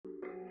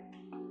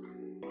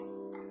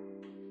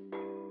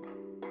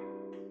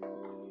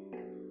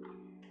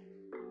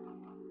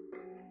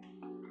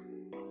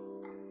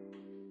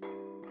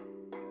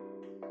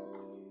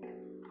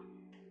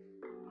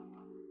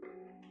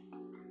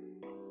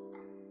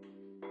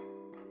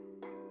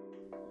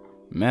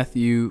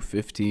Matthew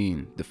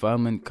 15.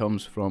 Defilement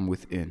comes from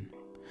within.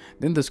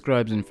 Then the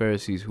scribes and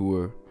Pharisees who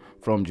were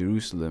from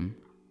Jerusalem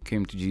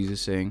came to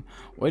Jesus, saying,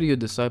 "Why do your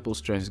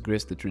disciples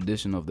transgress the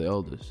tradition of the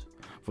elders?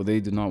 For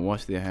they do not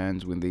wash their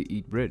hands when they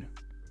eat bread."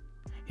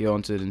 He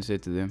answered and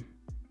said to them,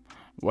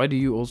 "Why do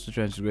you also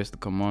transgress the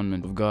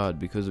commandment of God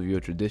because of your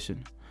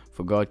tradition?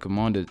 For God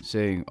commanded,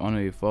 saying,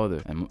 'Honor your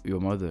father and your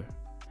mother,'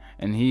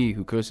 and he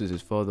who curses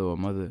his father or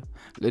mother,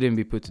 let him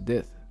be put to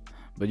death.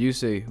 But you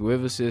say,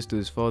 whoever says to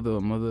his father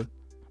or mother,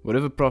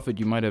 'Whatever profit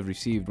you might have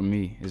received from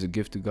me is a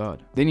gift to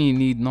God,' then he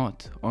need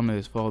not honor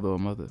his father or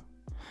mother.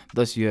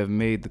 Thus you have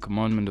made the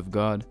commandment of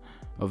God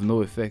of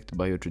no effect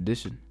by your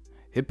tradition.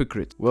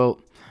 Hypocrite!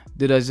 Well,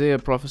 did Isaiah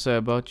prophesy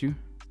about you,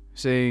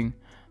 saying,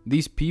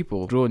 'These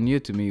people draw near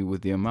to me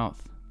with their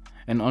mouth,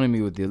 and honor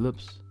me with their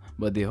lips,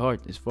 but their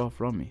heart is far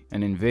from me,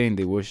 and in vain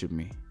they worship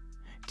me,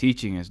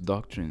 teaching as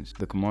doctrines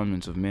the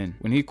commandments of men.'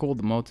 When he called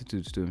the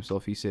multitudes to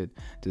himself, he said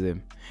to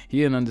them,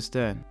 'Hear and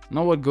understand.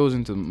 Not what goes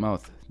into the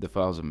mouth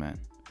defiles a man,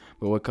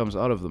 but what comes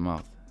out of the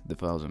mouth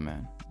defiles a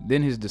man.'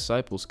 Then his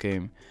disciples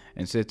came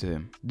and said to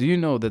him, 'Do you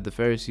know that the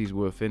Pharisees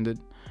were offended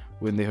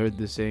when they heard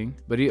this saying?'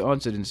 But he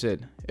answered and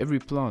said, 'Every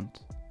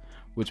plant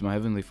which my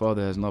heavenly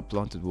Father has not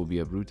planted will be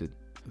uprooted.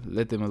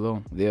 Let them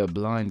alone. They are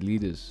blind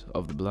leaders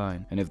of the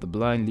blind, and if the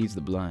blind leads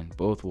the blind,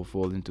 both will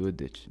fall into a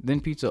ditch.'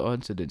 Then Peter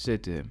answered and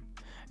said to him,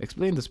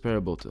 'Explain this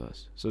parable to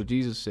us.' So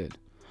Jesus said,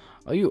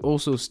 'Are you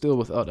also still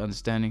without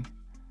understanding?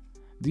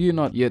 Do you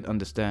not yet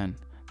understand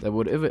that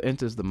whatever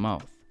enters the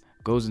mouth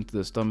goes into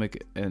the stomach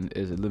and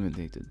is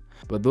eliminated?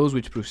 But those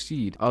which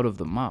proceed out of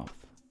the mouth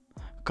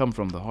come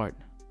from the heart,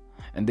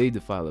 and they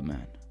defile a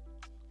man.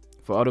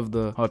 For out of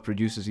the heart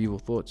produces evil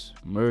thoughts,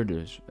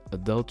 murders,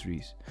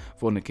 adulteries,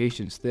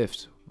 fornications,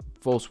 thefts,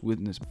 false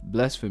witness,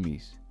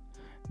 blasphemies.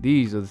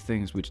 These are the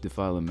things which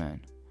defile a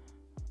man.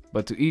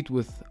 But to eat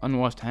with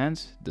unwashed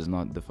hands does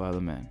not defile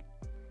a man."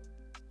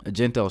 A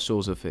Gentile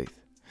shows her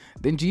faith.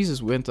 Then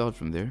Jesus went out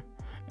from there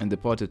and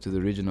departed to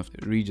the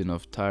region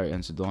of Tyre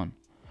and Sidon.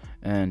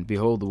 And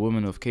behold, the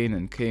woman of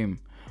Canaan came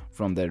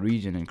from that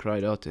region and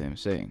cried out to him,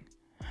 saying,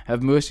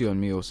 "Have mercy on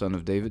me, O son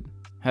of David.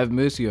 Have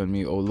mercy on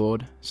me, O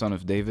Lord, son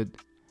of David.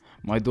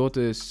 My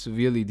daughter is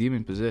severely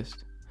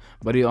demon-possessed."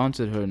 But he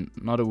answered her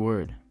not a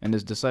word. And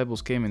his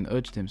disciples came and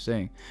urged him,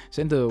 saying,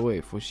 "Send her away,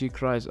 for she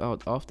cries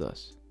out after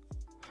us."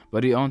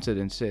 But he answered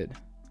and said,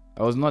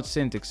 "I was not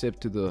sent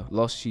except to the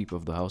lost sheep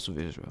of the house of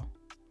Israel."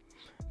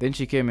 Then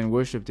she came and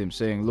worshipped him,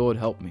 saying, "Lord,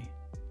 help me."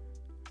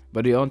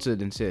 But he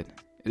answered and said,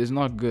 "It is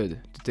not good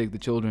to take the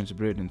children's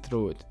bread and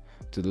throw it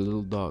to the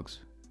little dogs."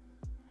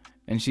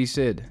 And she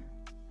said,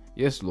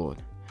 "Yes,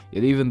 Lord,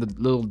 yet even the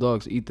little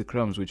dogs eat the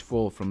crumbs which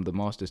fall from the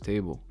master's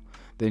table."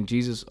 Then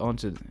Jesus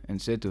answered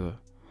and said to her,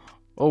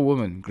 "O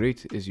woman,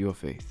 great is your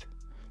faith.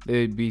 Let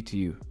it be to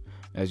you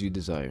as you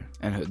desire."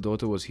 And her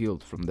daughter was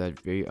healed from that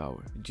very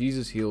hour.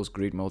 Jesus heals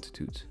great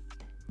multitudes.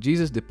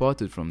 Jesus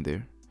departed from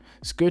there,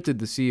 skirted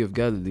the Sea of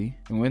Galilee,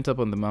 and went up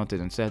on the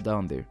mountain and sat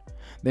down there.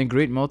 Then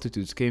great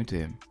multitudes came to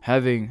him,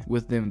 having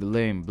with them the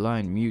lame,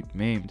 blind, mute,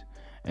 maimed,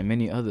 and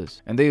many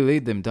others. And they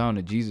laid them down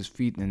at Jesus'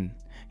 feet, and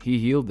he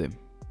healed them.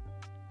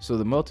 So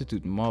the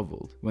multitude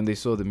marveled when they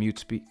saw the mute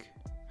speak,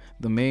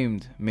 the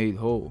maimed made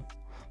whole,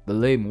 the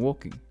lame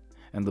walking,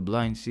 and the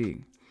blind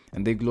seeing.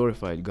 And they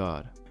glorified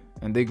God.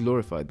 And they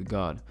glorified the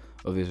God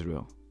of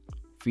Israel,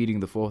 feeding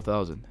the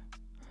 4,000.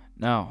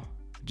 Now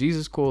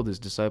Jesus called his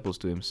disciples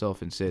to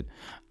himself and said,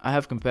 "I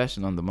have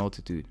compassion on the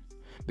multitude,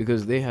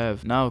 because they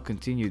have now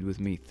continued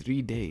with me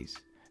 3 days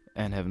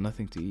and have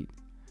nothing to eat.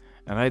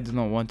 And I do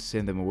not want to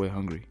send them away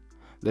hungry,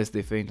 lest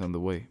they faint on the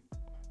way."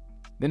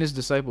 Then his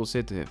disciples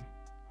said to him,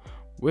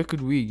 "Where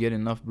could we get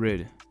enough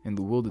bread in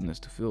the wilderness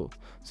to fill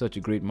such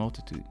a great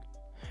multitude?"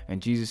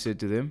 And Jesus said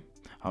to them,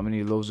 "How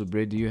many loaves of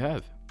bread do you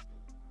have?"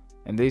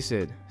 And they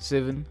said,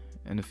 7,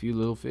 and a few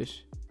little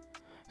fish.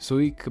 So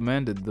he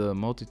commanded the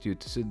multitude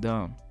to sit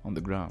down on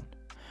the ground.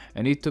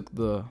 And he took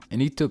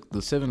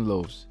the 7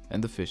 loaves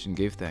and the fish and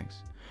gave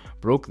thanks,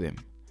 broke them,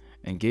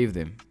 and gave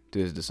them to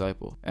his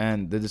disciples.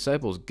 And the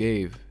disciples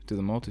gave to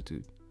the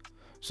multitude.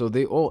 So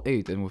they all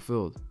ate and were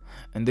filled.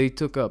 And they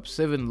took up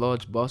 7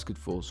 large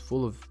basketfuls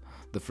full of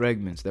the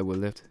fragments that were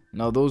left.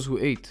 Now those who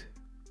ate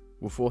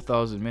were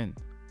 4,000 men,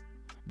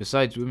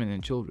 besides women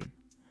and children.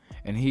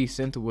 And he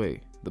sent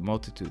away the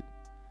multitude,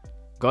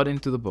 got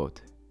into the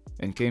boat,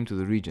 and came to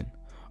the region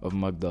of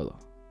Magdala.